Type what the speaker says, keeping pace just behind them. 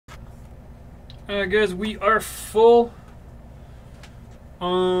Alright guys, we are full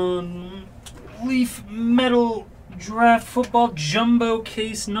on Leaf Metal Draft Football Jumbo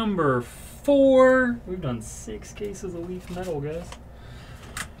case number 4. We've done 6 cases of Leaf Metal, guys.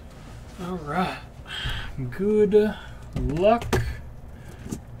 Alright. Good luck,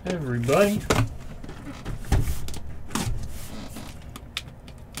 everybody.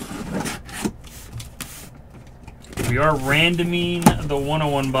 We are randoming the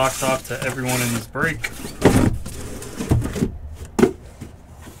 101 box off to everyone in this break.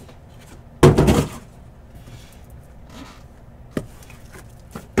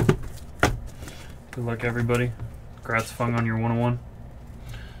 Good luck, everybody. Congrats, Fung, on your 101.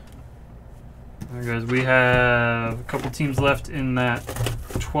 Alright, guys, we have a couple teams left in that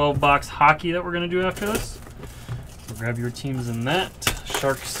 12-box hockey that we're going to do after this. So grab your teams in that.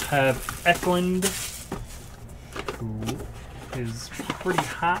 Sharks have Eklund, who is pretty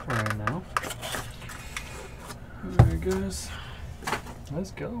hot right now. Alright, guys.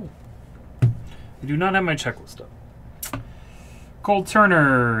 Let's go. I do not have my checklist up. Cole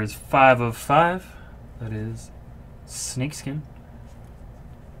Turner is 5 of 5. That is Snakeskin.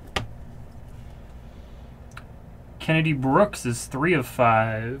 Kennedy Brooks is 3 of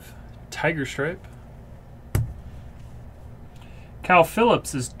 5. Tiger Stripe. Cal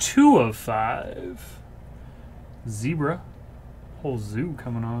Phillips is 2 of 5. Zebra. Whole zoo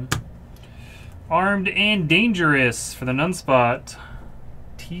coming on. Armed and Dangerous for the none spot.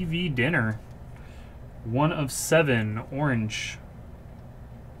 TV Dinner. 1 of 7. Orange.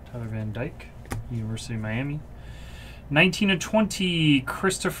 Tyler Van Dyke. University of Miami. 19 of 20.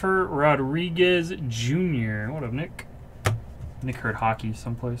 Christopher Rodriguez Jr. What up, Nick? Nick heard hockey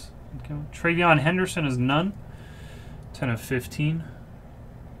someplace. Okay. Travion Henderson is none. 10 of 15.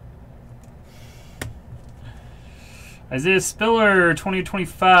 Isaiah Spiller, 20 of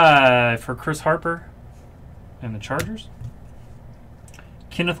 25 for Chris Harper and the Chargers.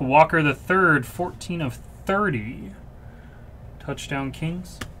 Kenneth Walker III, 14 of 30. Touchdown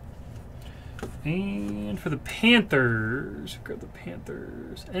Kings. And for the Panthers, grab the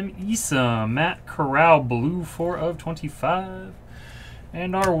Panthers. M. Issa, Matt Corral, blue, 4 of 25.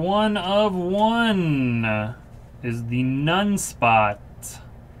 And our 1 of 1 is the none spot.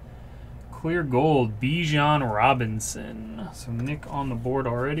 Clear gold, Bijan Robinson. So Nick on the board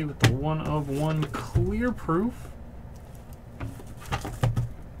already with the 1 of 1 clear proof.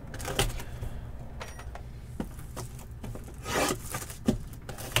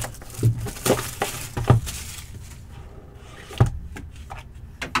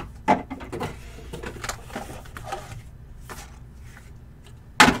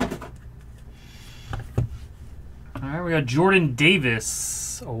 Alright, we got Jordan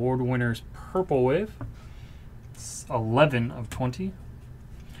Davis, award winners Purple Wave. It's 11 of 20.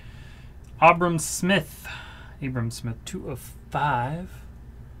 Abram Smith, 2 of 5.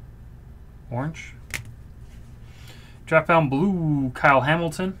 Orange. Draftbound blue, Kyle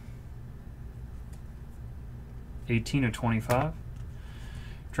Hamilton. 18 of 25.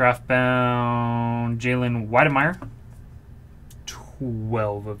 Draftbound Jalen Weidemeyer.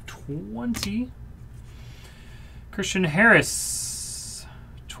 12 of 20. Christian Harris,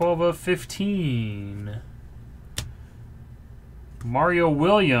 12 of 15. Mario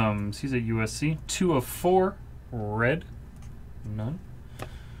Williams, he's at USC, 2 of 4. Red, none.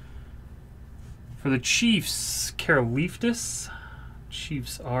 For the Chiefs, Karlaftis.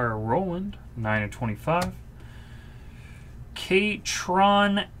 Chiefs are Roland, 9 of 25.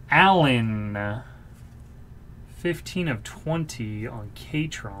 Katron Allen, 15 of 20 on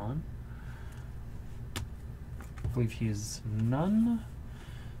Katron. I believe he is none.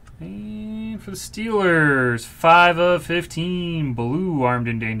 And for the Steelers, 5 of 15. Blue, Armed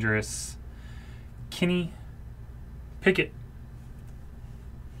and Dangerous. Kenny Pickett.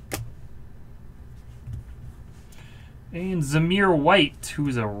 And Zamir White,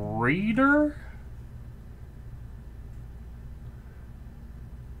 who's a Raider,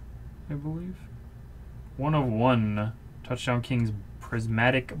 I believe. 1 of 1. Touchdown Kings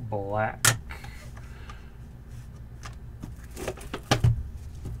Prismatic Black.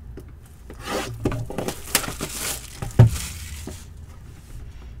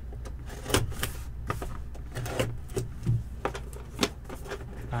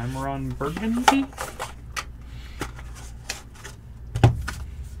 Ron Burgundy.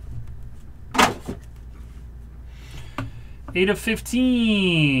 Eight of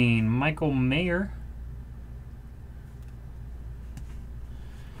 15, Michael Mayer.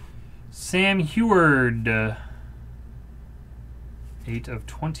 Sam Heward, 8 of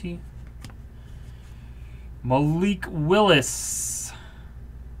 20. Malik Willis,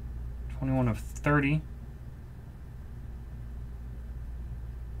 21 of 30.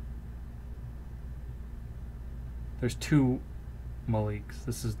 There's 2 Maliks.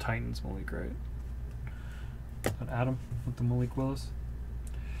 This is Titans Malik, right? Is that Adam with the Malik Willis?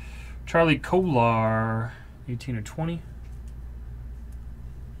 Charlie Kolar, 18 of 20.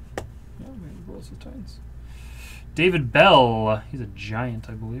 Yeah, maybe Willis is Titans. David Bell, he's a Giant,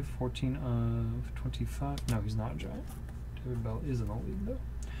 I believe. 14 of 25. No, he's not a Giant. David Bell is in the league, though.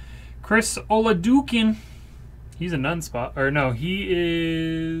 Chris Oladukin, he's a none spot. Or no, he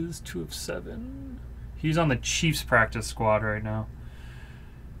is 2 of 7. He's on the Chiefs practice squad right now.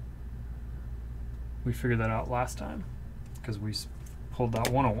 We figured that out last time because we pulled that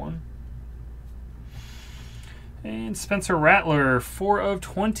 101. And Spencer Rattler, 4 of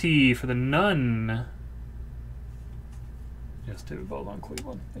 20 for the None. Yes, David Bell on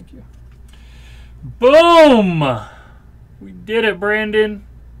Cleveland. Thank you. Boom! We did it, Brandon.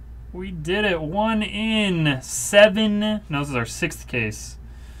 We did it. 1 in 7. No, this is our 6th case.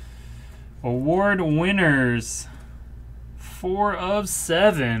 Award winners. 4 of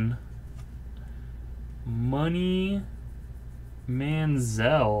 7. Money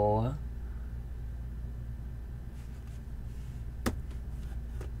Manziel.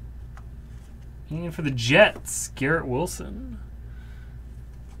 And for the Jets, Garrett Wilson.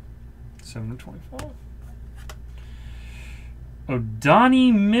 7 of 25.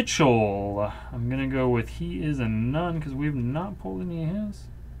 O'Donnell Mitchell. I'm going to go with he is a none because we've not pulled any of his.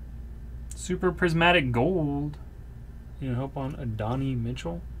 Super Prismatic Gold. You know, help on O'Donnell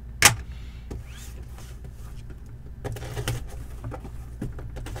Mitchell.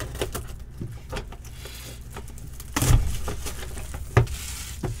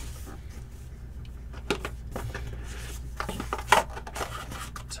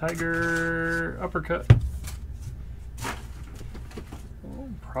 Tiger Uppercut. Oh,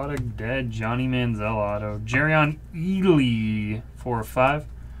 Product Dead. Johnny Manziel auto. Jerion Ely, 4 of 5.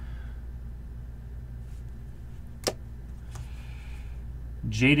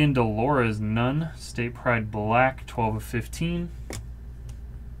 Jaden Delores, none. State Pride Black, 12 of 15.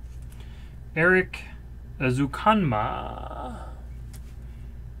 Eric Azukanma,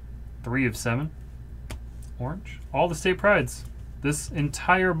 3 of 7. Orange. All the State Prides. This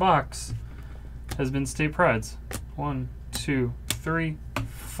entire box has been State Prides. 1, 2, 3,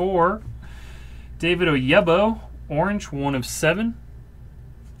 4. David Oyebo, orange, 1 of 7.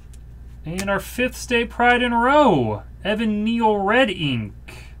 And our 5th State Pride in a row, Evan Neal Red Ink,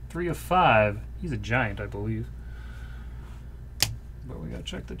 3 of 5. He's a Giant, I believe. But we gotta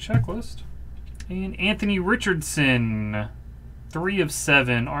check the checklist. And Anthony Richardson, 3 of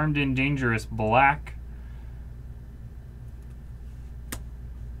 7, Armed and Dangerous Black.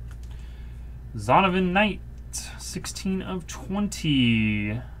 Zonovan Knight, 16 of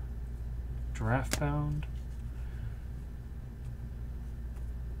 20. Draft bound.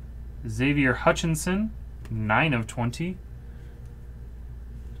 Xavier Hutchinson, 9 of 20.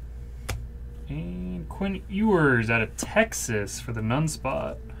 And Quinn Ewers out of Texas for the none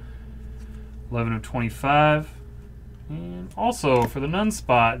spot, 11 of 25. And also for the none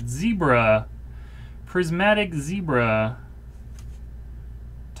spot, Zebra, Prismatic Zebra,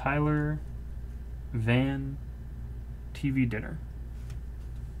 Tyler Van TV Dinner.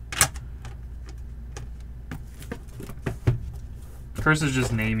 Chris is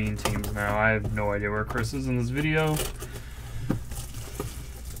just naming teams now. I have no idea where Chris is in this video.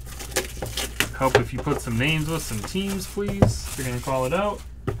 Help if you put some names with some teams, please. If you're going to call it out.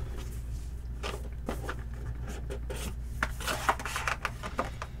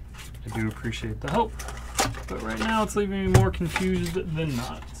 I do appreciate the help. But right now it's leaving me more confused than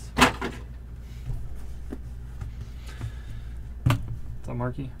not. What's up,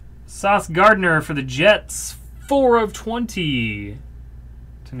 Marky? Sauce Gardner for the Jets. 4 of 20.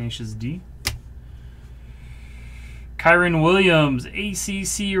 Tenacious D. Kyron Williams,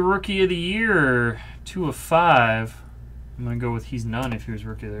 ACC Rookie of the Year, 2 of 5. I'm going to go with he's none if he was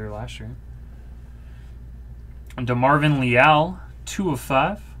Rookie of the Year last year. And DeMarvin Leal, 2 of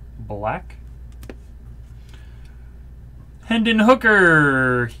 5, black. Hendon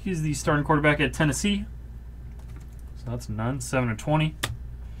Hooker, he's the starting quarterback at Tennessee. So that's none, 7 of 20.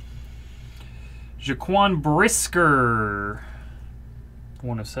 Jaquan Brisker,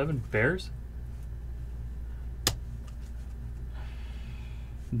 1 of 7, Bears.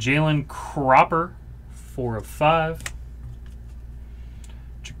 Jalen Cropper, 4 of 5.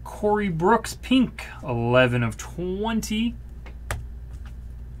 Ja'Cory Brooks, pink, 11 of 20.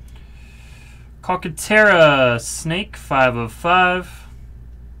 Calcaterra, snake, 5 of 5.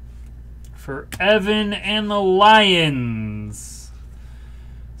 For Evan and the Lions.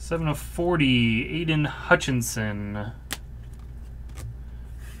 7 of 40, Aiden Hutchinson.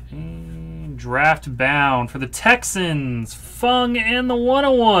 And draft bound for the Texans, Fung and the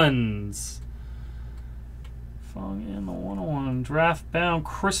 101s. Fung and the 101. Draft bound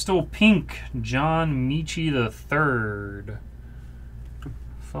Crystal Pink, John Michi III.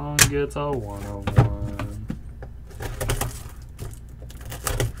 Fung gets a 101.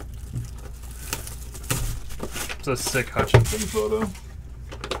 It's a sick Hutchinson photo.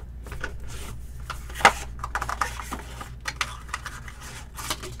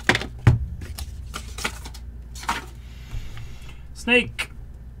 Snake.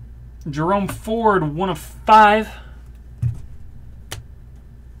 Jerome Ford, 1 of 5.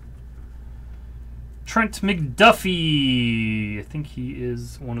 Trent McDuffie. I think he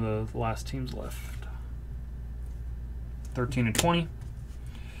is one of the last teams left. 13 of 20.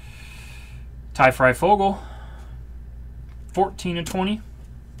 Ty Fryfogle. 14 of 20.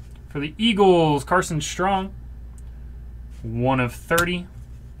 For the Eagles, Carson Strong. 1 of 30.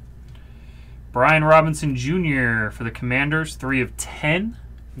 Brian Robinson Jr. for the Commanders, 3 of 10,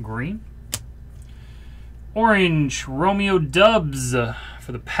 green. Orange, Romeo Dubs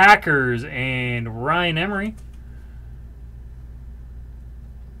for the Packers and Ryan Emery.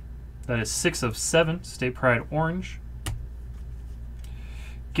 That is 6 of 7, State Pride Orange.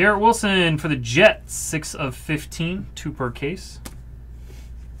 Garrett Wilson for the Jets, 6 of 15, 2 per case.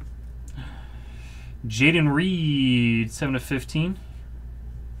 Jaden Reed, 7 of 15.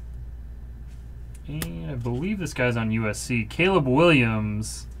 And I believe this guy's on USC. Caleb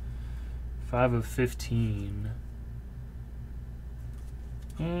Williams, 5 of 15.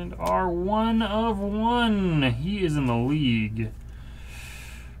 And our 1 of 1. He is in the league.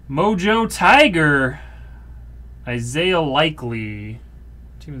 Mojo Tiger, Isaiah Likely.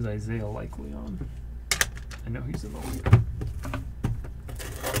 What team is Isaiah Likely on? I know he's in the league.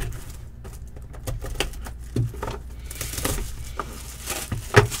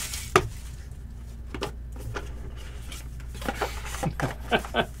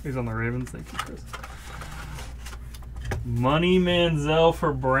 He's on the Ravens. Thank you, Chris. Money Manziel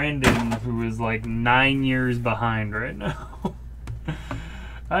for Brandon, who is like 9 years behind right now.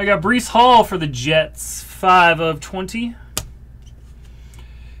 I got Breece Hall for the Jets, 5 of 20.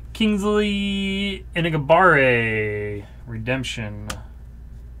 Kingsley Enigabare, redemption.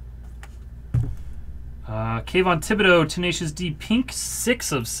 Kayvon Thibodeau, Tenacious D Pink,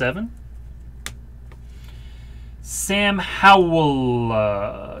 6 of 7. Sam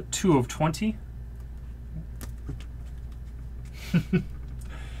Howell, 2 of 20.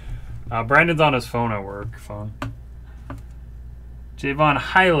 Brandon's on his phone at work. Phone. Javon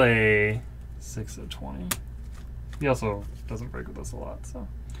Hiley, 6 of 20. He also doesn't break with us a lot. So,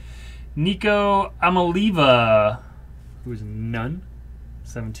 Nico Amaliva, who's none,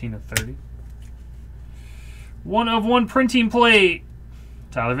 17 of 30. 1 of 1 printing plate.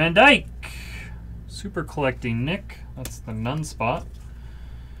 Tyler Van Dyke. Super collecting Nick. That's the none spot.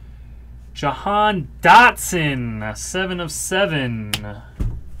 Jahan Dotson, 7 of 7.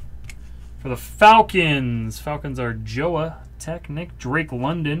 For the Falcons. Falcons are Joa Technic. Drake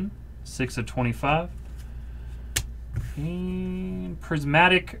London, 6 of 25. And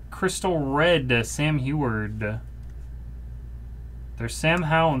Prismatic Crystal Red, Sam Heward. There's Sam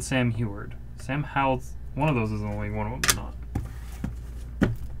Howell and Sam Heward. Sam Howell's, one of those is in the league, one of them is not.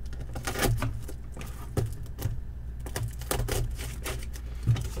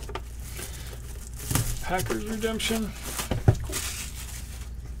 Packers redemption. Cool.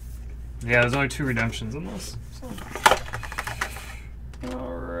 Yeah, there's only 2 redemptions in this. So.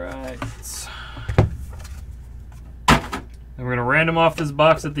 Alright. And we're going to random off this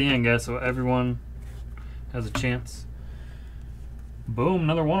box at the end, guys, so everyone has a chance. Boom,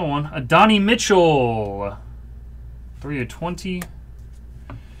 another 101. Adonai Mitchell. 3 of 20.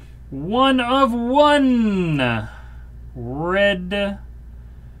 1 of 1. Red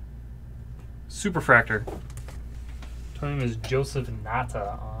Superfractor. His name is Joseph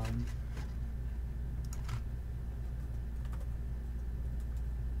Nata on.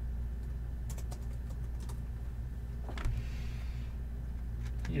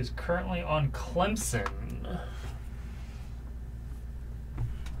 He is currently on Clemson.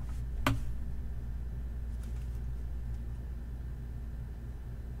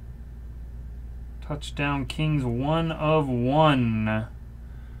 Touchdown Kings, 1 of 1.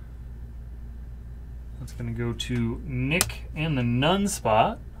 That's going to go to Nick and the none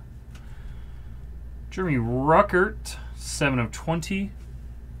spot. Jeremy Ruckert, 7 of 20. I'm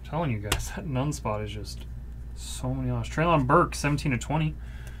telling you guys, that none spot is just so many odds. Treylon Burke, 17 of 20.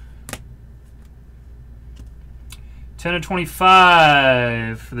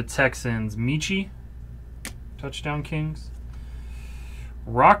 10/25 for the Texans. Michi, touchdown Kings.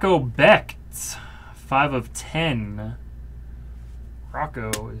 Rocco Becht, 5/10.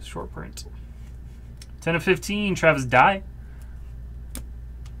 Rocco is short print. 10/15, Travis Dye.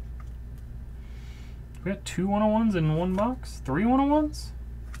 We got 2 101s in one box. 3 101s?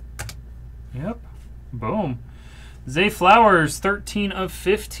 Yep. Boom. Zay Flowers,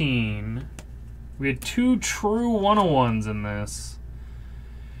 13/15. We had 2 true 101s in this.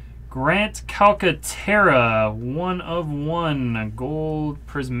 Grant Calcaterra, 1/1. Gold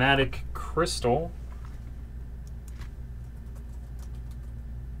prismatic crystal.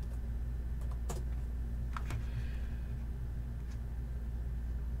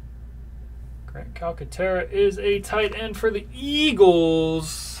 Grant Calcaterra is a tight end for the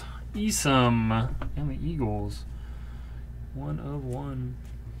Eagles. Esom and the Eagles. 1/1.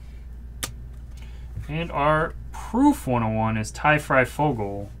 And our proof 101 is Ty Fry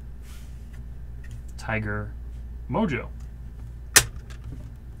Fogel. Tiger Mojo.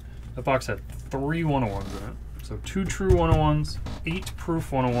 That box had 3 101s in it. So 2 true 101s, 8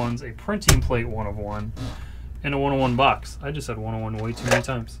 proof 101s, a printing plate 1/1, and a 101 box. I just said 101 way too many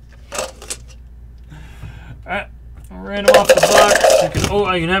times. Alright, random off the box.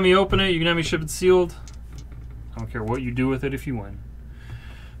 You can have me open it, you can have me ship it sealed. I don't care what you do with it if you win.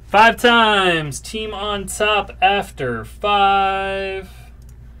 5 times. Team on top after 5.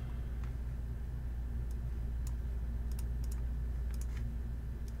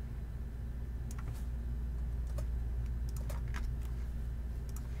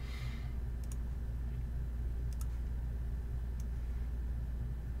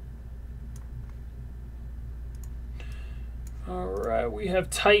 Alright, we have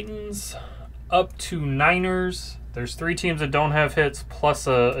Titans up to Niners. There's 3 teams that don't have hits, plus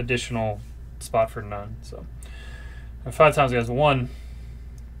a additional spot for none. So, 5 times, guys. 1.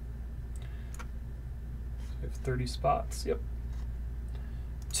 We have 30 spots. Yep.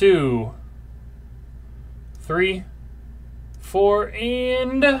 2, 3, 4,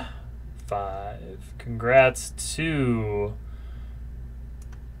 and 5. Congrats to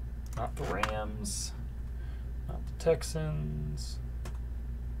not the Rams, not the Texans,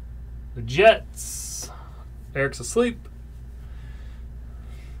 the Jets. Eric's asleep,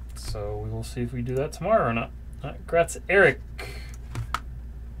 so we will see if we do that tomorrow or not. Congrats, Eric.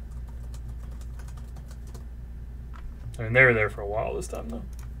 I mean, they were there for a while this time, though.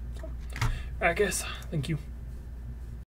 All right, guys. Thank you.